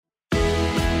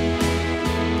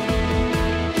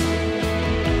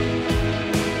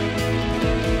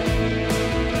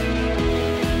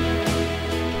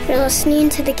You're listening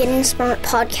to the Getting Smart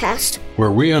podcast, where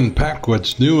we unpack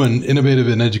what's new and innovative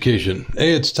in education.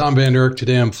 Hey, it's Tom Vander Ark.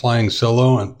 Today I'm flying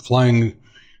solo. I'm flying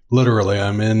literally.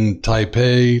 I'm in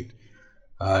Taipei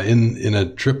in a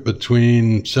trip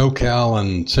between SoCal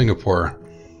and Singapore.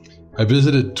 I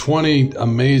visited 20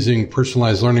 amazing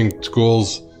personalized learning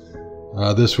schools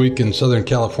this week in Southern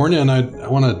California, and I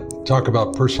want to talk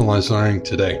about personalized learning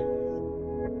today.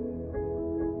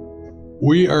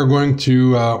 We're going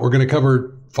to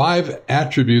cover 5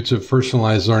 attributes of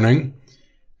personalized learning,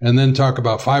 and then talk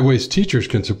about 5 ways teachers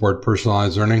can support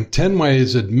personalized learning, 10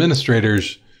 ways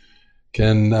administrators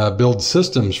can build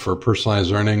systems for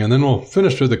personalized learning, and then we'll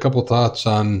finish with a couple thoughts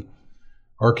on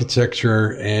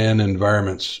architecture and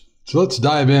environments. So let's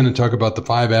dive in and talk about the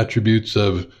 5 attributes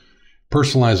of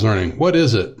personalized learning. What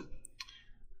is it?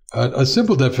 A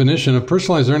simple definition of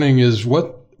personalized learning is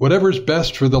whatever's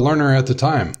best for the learner at the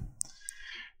time.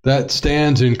 That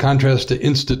stands in contrast to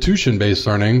institution-based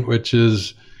learning, which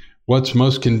is what's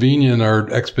most convenient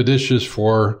or expeditious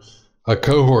for a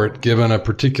cohort given a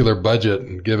particular budget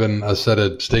and given a set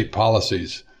of state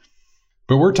policies.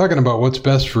 But we're talking about what's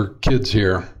best for kids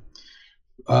here.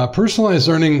 Personalized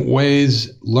learning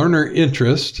weighs learner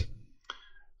interest,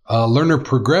 learner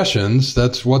progressions.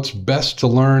 That's what's best to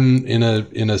learn in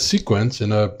a sequence,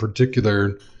 in a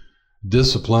particular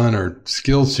discipline or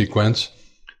skill sequence,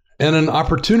 and an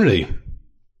opportunity.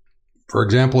 For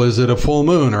example, is it a full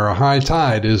moon or a high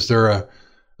tide? Is there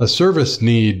a service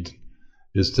need?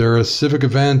 Is there a civic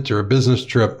event or a business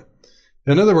trip?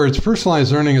 In other words,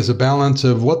 personalized learning is a balance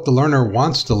of what the learner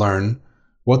wants to learn,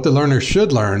 what the learner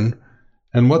should learn,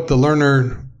 and what the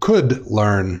learner could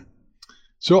learn.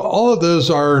 So all of those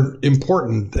are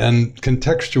important and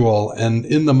contextual and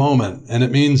in the moment. And it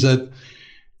means that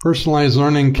personalized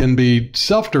learning can be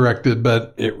self-directed,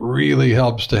 but it really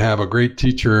helps to have a great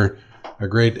teacher, a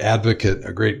great advocate,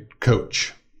 a great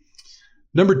coach.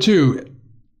 Number 2,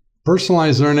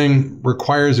 personalized learning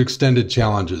requires extended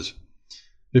challenges.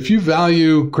 If you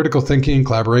value critical thinking,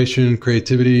 collaboration,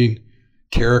 creativity,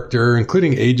 character,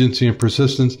 including agency and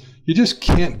persistence, you just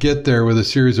can't get there with a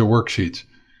series of worksheets.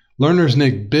 Learners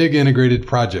need big integrated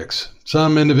projects,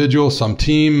 some individual, some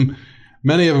team,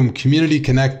 many of them community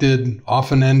connected,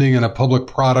 often ending in a public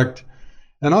product,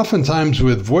 and oftentimes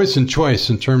with voice and choice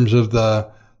in terms of the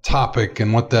topic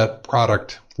and what that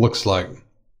product looks like.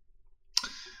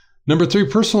 Number 3,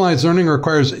 personalized learning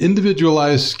requires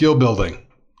individualized skill building.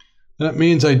 That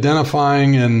means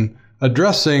identifying and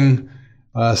addressing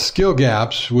skill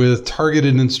gaps with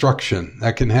targeted instruction.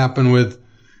 That can happen with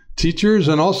teachers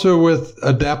and also with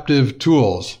adaptive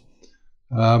tools.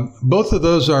 Both of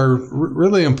those are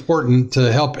really important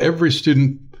to help every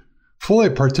student fully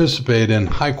participate in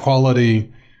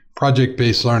high-quality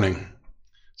project-based learning.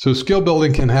 So skill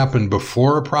building can happen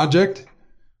before a project.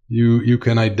 You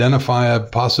can identify a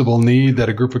possible need that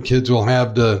a group of kids will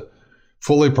have to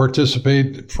fully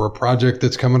participate for a project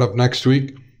that's coming up next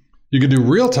week. You can do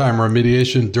real-time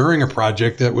remediation during a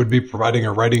project that would be providing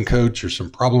a writing coach or some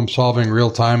problem-solving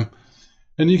real-time.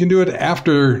 And you can do it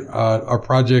after a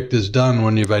project is done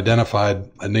when you've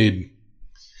identified a need.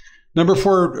 Number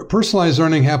 4, personalized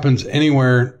learning happens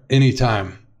anywhere,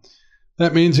 anytime.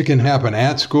 That means it can happen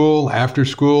at school, after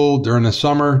school, during the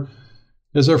summer.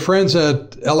 As our friends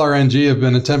at LRNG have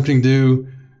been attempting to do,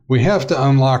 we have to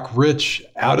unlock rich,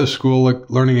 out-of-school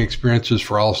learning experiences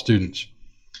for all students.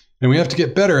 And we have to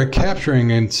get better at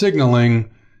capturing and signaling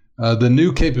the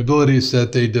new capabilities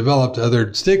that they develop to other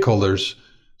stakeholders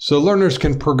so learners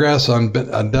can progress on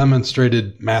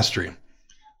demonstrated mastery.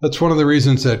 That's one of the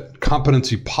reasons that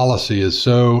competency policy is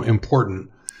so important,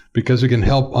 because it can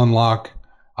help unlock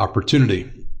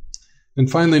opportunity. And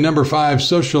finally, number 5,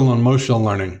 social and emotional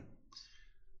learning.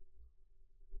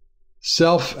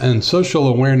 Self and social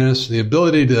awareness, the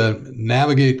ability to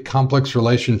navigate complex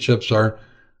relationships,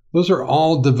 those are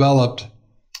all developed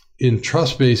in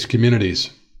trust-based communities.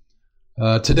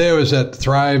 Today I was at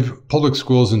Thrive Public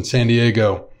Schools in San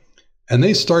Diego, and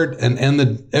they start and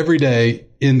end every day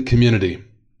in community.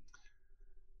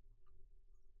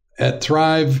 At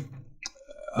Thrive,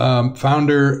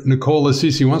 founder Nicole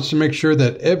Assisi wants to make sure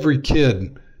that every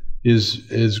kid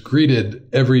is greeted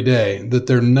every day, that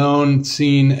they're known,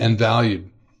 seen, and valued,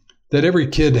 that every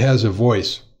kid has a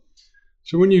voice.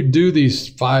 So when you do these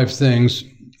 5 things,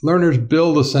 learners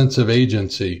build a sense of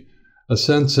agency, a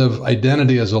sense of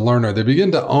identity as a learner. They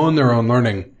begin to own their own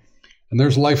learning, and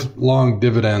there's lifelong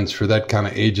dividends for that kind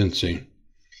of agency.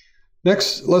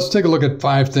 Next, let's take a look at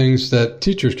 5 things that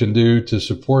teachers can do to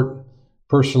support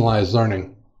personalized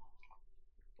learning.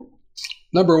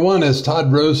 Number 1, as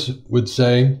Todd Rose would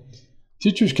say,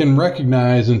 Teachers can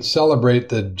recognize and celebrate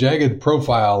the jagged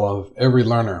profile of every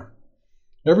learner.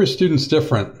 Every student's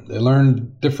different. They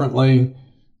learn differently.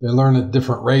 They learn at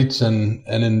different rates and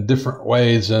in different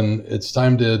ways, and it's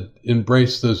time to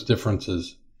embrace those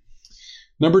differences.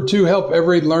 Number 2, help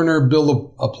every learner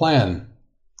build a plan.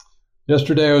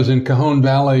 Yesterday I was in Cajon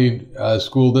Valley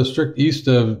School District, east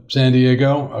of San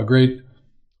Diego, a great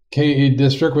K-8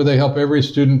 district where they help every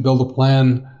student build a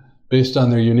plan based on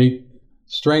their unique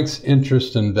strengths,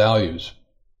 interests, and values.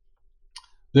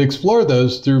 They explore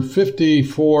those through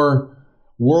 54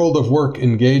 world of work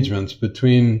engagements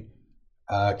between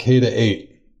K to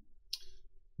 8.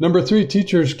 Number 3,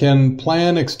 teachers can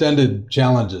plan extended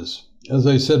challenges. As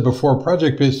I said before,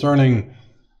 project-based learning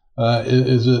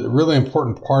is a really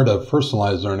important part of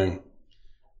personalized learning.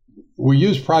 We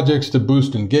use projects to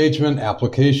boost engagement,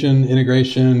 application,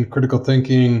 integration, critical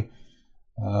thinking,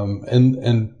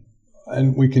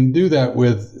 and we can do that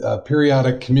with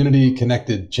periodic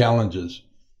community-connected challenges.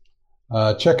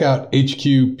 Check out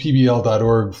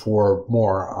hqpbl.org for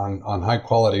more on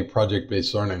high-quality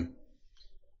project-based learning.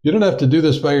 You don't have to do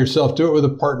this by yourself. Do it with a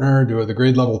partner, do it with a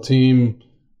grade level team,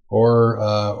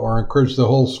 or encourage the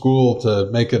whole school to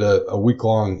make it a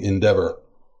week-long endeavor.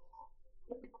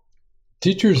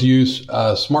 Teachers use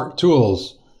smart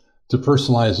tools to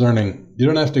personalize learning. You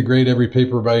don't have to grade every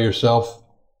paper by yourself.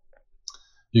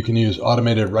 You can use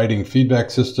automated writing feedback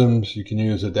systems. You can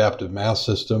use adaptive math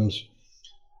systems.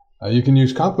 You can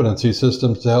use competency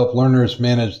systems to help learners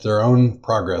manage their own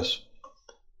progress.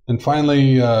 And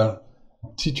finally,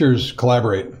 teachers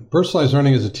collaborate. Personalized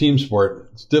learning is a team sport.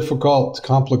 It's difficult, it's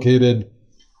complicated.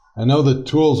 I know that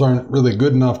tools aren't really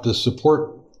good enough to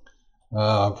support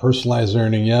personalized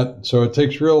learning yet, so it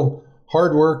takes real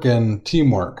hard work and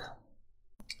teamwork.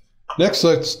 Next,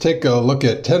 let's take a look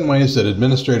at 10 ways that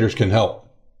administrators can help.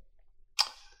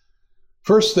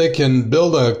 First, they can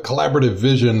build a collaborative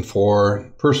vision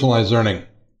for personalized learning.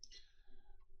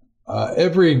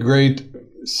 Every great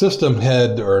system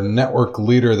head or network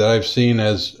leader that I've seen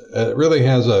really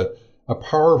has a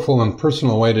powerful and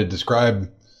personal way to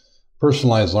describe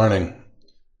personalized learning.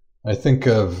 I think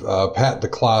of Pat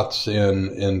DeClotz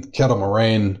in Kettle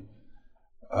Moraine.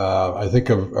 I think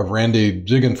of Randy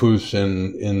Ziegenfuss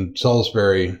in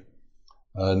Salisbury,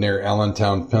 near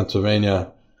Allentown,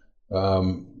 Pennsylvania.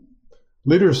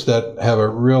 Leaders that have a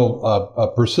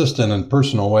real persistent and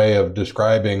personal way of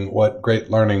describing what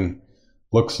great learning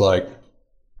looks like.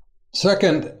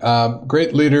 Second,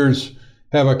 great leaders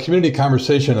have a community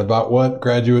conversation about what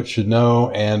graduates should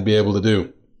know and be able to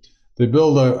do. They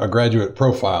build a graduate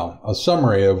profile, a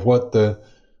summary of what the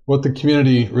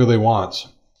community really wants.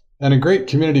 And a great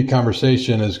community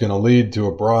conversation is going to lead to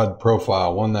a broad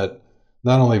profile, one that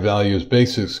not only values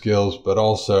basic skills, but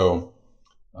also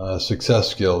success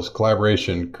skills,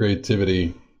 collaboration,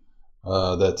 creativity,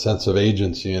 that sense of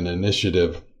agency and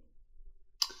initiative.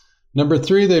 Number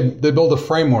 3, they build a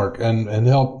framework and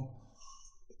help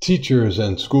teachers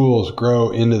and schools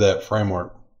grow into that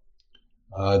framework.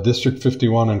 District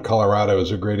 51 in Colorado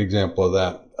is a great example of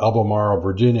that. Albemarle,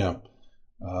 Virginia,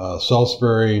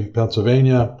 Salisbury,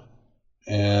 Pennsylvania,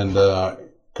 and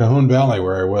Cajon Valley,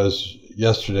 where I was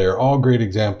yesterday, are all great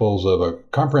examples of a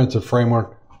comprehensive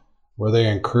framework where they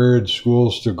encourage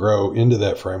schools to grow into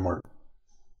that framework.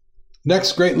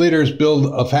 Next, great leaders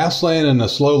build a fast lane and a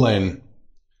slow lane.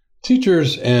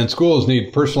 Teachers and schools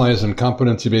need personalized and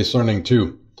competency-based learning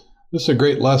too. This is a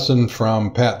great lesson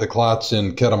from Pat DeClotz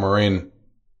in Kettle Moraine.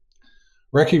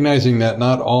 Recognizing that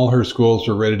not all her schools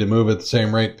were ready to move at the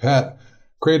same rate, Pat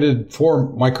created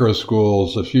 4 micro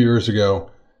schools a few years ago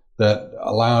that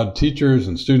allowed teachers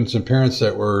and students and parents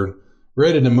that were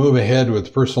ready to move ahead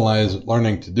with personalized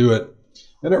learning to do it.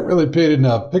 And it really painted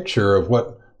a picture of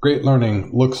what great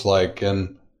learning looks like,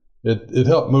 and it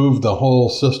helped move the whole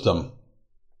system.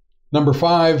 Number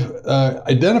 5,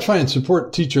 identify and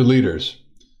support teacher leaders.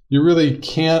 You really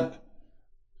can't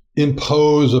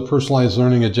impose a personalized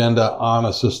learning agenda on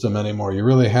a system anymore. You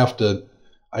really have to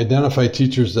identify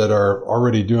teachers that are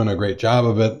already doing a great job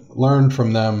of it, learn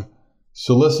from them,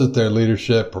 solicit their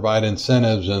leadership, provide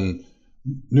incentives and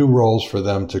new roles for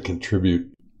them to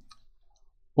contribute.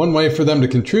 One way for them to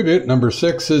contribute, number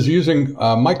 6, is using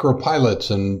micro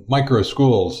pilots and micro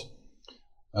schools.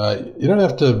 You don't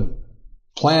have to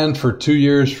plan for 2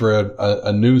 years for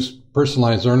a new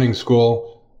personalized learning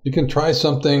school. You can try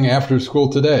something after school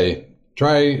today.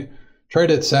 Try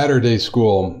it at Saturday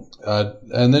school,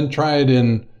 and then try it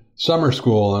in summer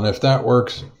school. And if that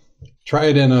works, try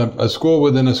it in a school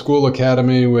within a school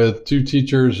academy with 2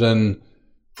 teachers and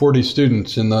 40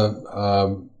 students in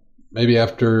the maybe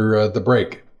after the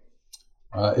break.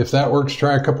 If that works,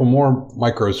 try a couple more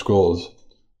micro schools.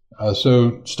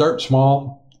 So start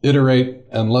small, iterate,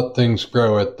 and let things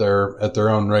grow at their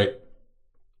own rate.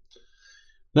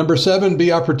 Number 7, be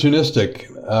opportunistic.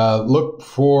 Look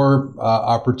for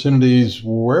opportunities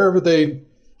wherever they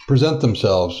present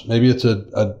themselves. Maybe it's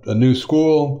a new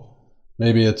school,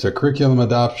 maybe it's a curriculum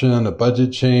adoption, a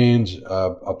budget change,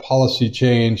 a policy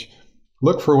change.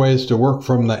 Look for ways to work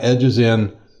from the edges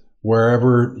in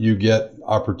wherever you get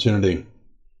opportunity.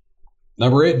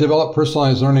 Number 8, develop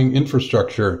personalized learning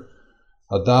infrastructure.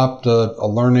 Adopt a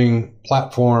learning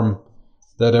platform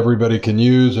that everybody can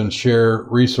use and share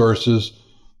resources.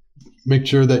 Make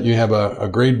sure that you have a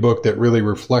grade book that really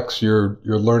reflects your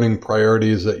learning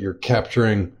priorities, that you're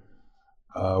capturing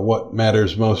what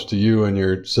matters most to you and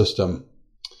your system.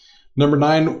 Number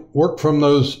 9, work from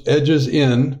those edges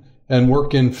in and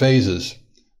work in phases.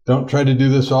 Don't try to do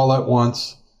this all at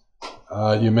once.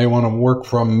 You may want to work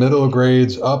from middle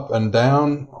grades up and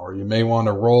down, or you may want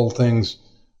to roll things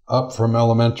up from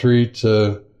elementary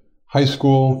to high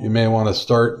school. You may want to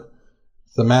start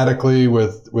thematically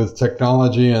with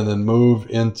technology and then move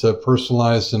into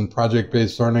personalized and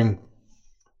project-based learning.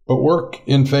 But work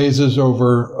in phases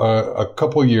over a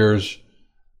couple years.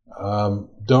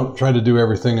 Don't try to do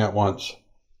everything at once.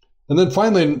 And then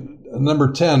finally,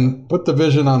 number 10, put the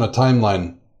vision on a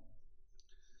timeline.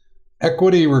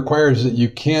 Equity requires that you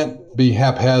can't be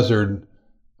haphazard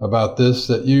about this,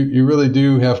 that you really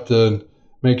do have to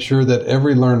make sure that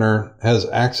every learner has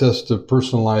access to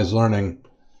personalized learning.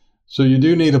 So you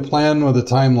do need a plan with a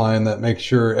timeline that makes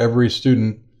sure every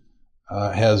student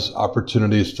has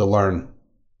opportunities to learn.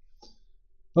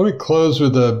 Let me close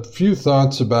with a few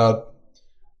thoughts about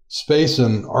space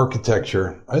and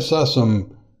architecture. I saw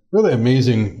some really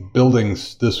amazing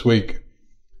buildings this week.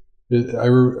 I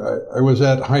was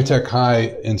at High Tech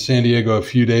High in San Diego a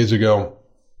few days ago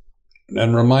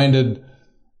and reminded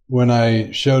when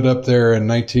I showed up there in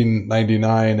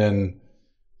 1999 and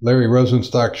Larry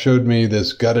Rosenstock showed me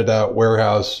this gutted out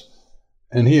warehouse,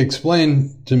 and he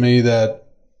explained to me that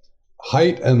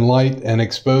height and light and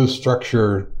exposed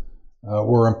structure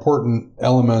were important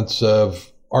elements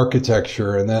of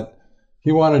architecture, and that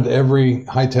he wanted every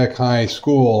high-tech high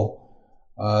school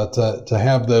to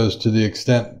have those to the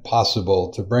extent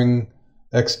possible, to bring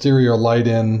exterior light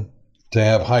in, to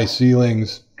have high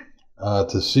ceilings,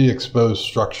 to see exposed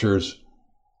structures,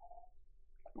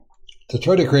 to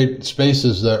try to create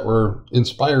spaces that were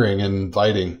inspiring and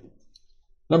inviting.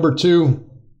 Number 2,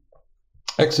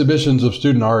 exhibitions of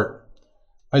student art.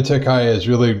 High Tech High is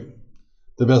really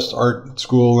the best art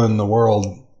school in the world,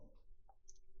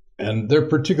 and they're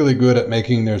particularly good at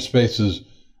making their spaces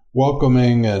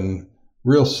welcoming and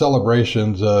real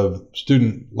celebrations of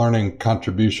student learning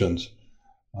contributions.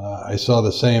 I saw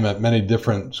the same at many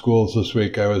different schools this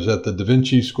week. I was at the Da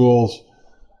Vinci schools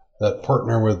that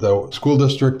partner with the school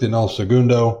district in El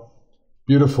Segundo.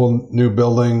 Beautiful new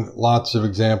building, lots of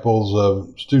examples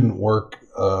of student work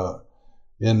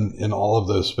in all of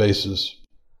those spaces.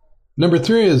 Number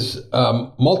 3 is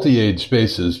multi-age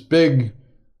spaces, big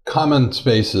common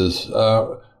spaces.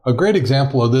 A great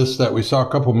example of this that we saw a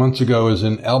couple months ago is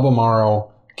in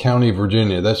Albemarle County,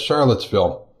 Virginia. That's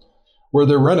Charlottesville, where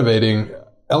they're renovating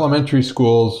elementary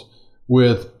schools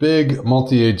with big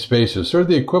multi-age spaces, sort of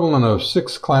the equivalent of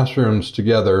 6 classrooms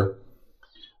together,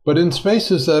 but in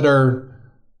spaces that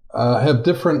have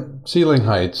different ceiling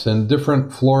heights and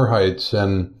different floor heights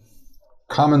and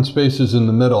common spaces in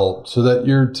the middle, so that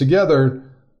you're together,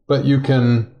 but you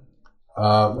can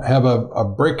have a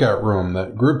breakout room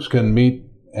that groups can meet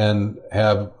and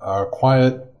have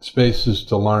quiet spaces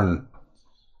to learn.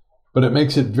 But it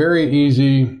makes it very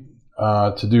easy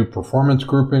to do performance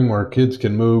grouping, where kids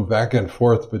can move back and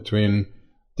forth between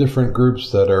different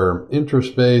groups that are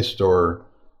interest-based or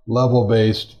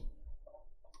level-based.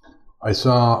 I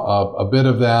saw a bit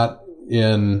of that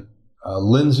in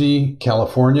Lindsay,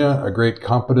 California, a great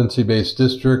competency-based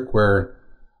district where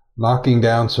knocking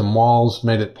down some walls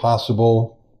made it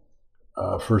possible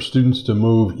for students to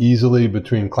move easily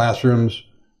between classrooms.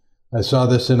 I saw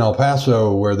this in El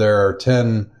Paso, where there are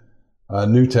 10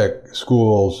 New Tech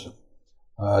schools,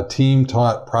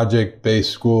 team-taught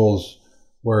project-based schools,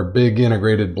 where big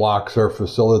integrated blocks are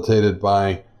facilitated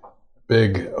by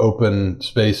big open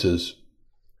spaces.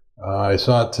 I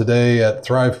saw it today at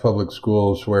Thrive Public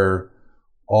Schools, where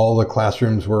all the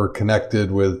classrooms were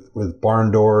connected with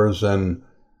barn doors and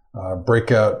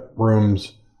breakout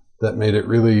rooms that made it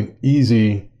really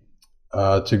easy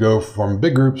to go from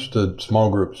big groups to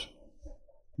small groups.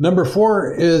 Number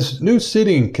 4 is new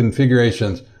seating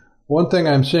configurations. One thing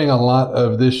I'm seeing a lot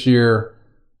of this year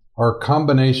are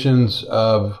combinations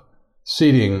of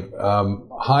seating,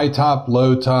 high top,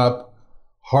 low top,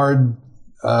 hard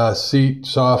seat,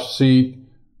 soft seat,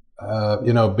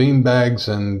 bean bags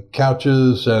and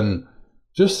couches, and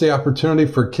just the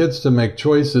opportunity for kids to make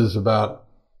choices about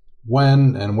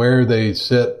when and where they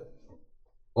sit.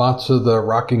 Lots of the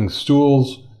rocking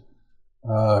stools.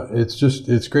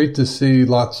 It's great to see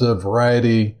lots of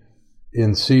variety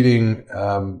in seating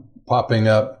popping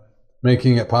up,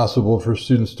 making it possible for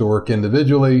students to work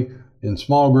individually, in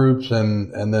small groups,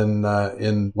 and then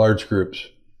in large groups.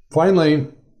 Finally,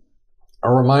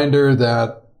 a reminder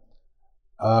that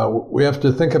we have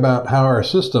to think about how our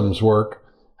systems work,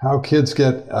 how kids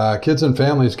and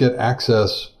families get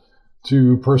access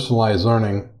to personalized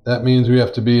learning. That means we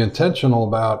have to be intentional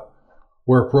about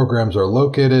where programs are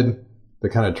located, the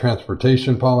kind of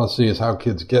transportation policy is how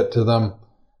kids get to them,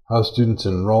 how students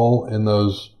enroll in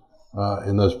those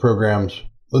programs.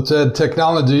 Let's add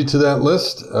technology to that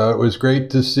list. It was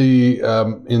great to see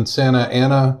in Santa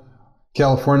Ana,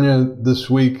 California this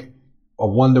week, a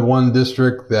one-to-one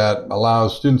district that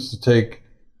allows students to take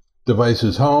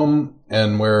devices home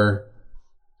and where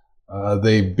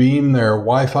they beam their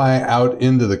Wi-Fi out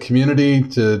into the community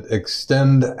to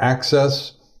extend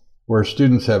access, where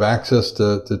students have access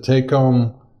to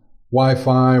take-home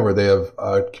Wi-Fi, where they have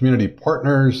community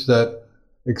partners that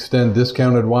extend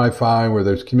discounted Wi-Fi, where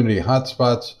there's community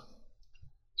hotspots.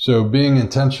 So being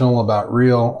intentional about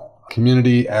real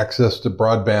community access to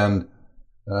broadband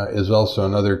is also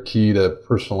another key to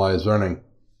personalized learning.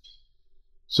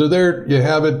 So there you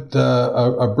have it,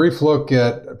 a brief look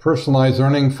at personalized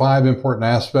learning, 5 important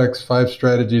aspects, 5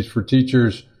 strategies for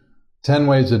teachers, 10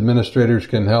 ways administrators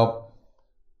can help.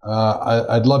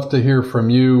 I'd love to hear from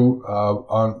you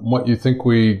on what you think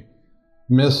we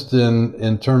missed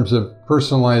in terms of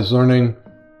personalized learning.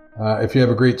 If you have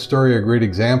a great story, a great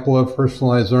example of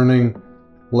personalized learning,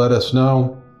 let us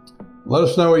know. Let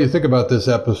us know what you think about this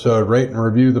episode. Rate and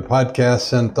review the podcast,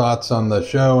 send thoughts on the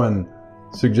show and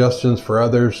suggestions for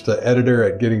others to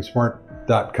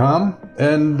editor@gettingsmart.com.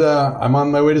 And I'm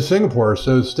on my way to Singapore,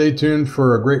 so stay tuned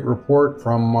for a great report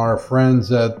from our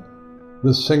friends at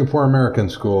the Singapore American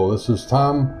School. This is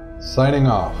Tom signing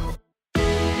off.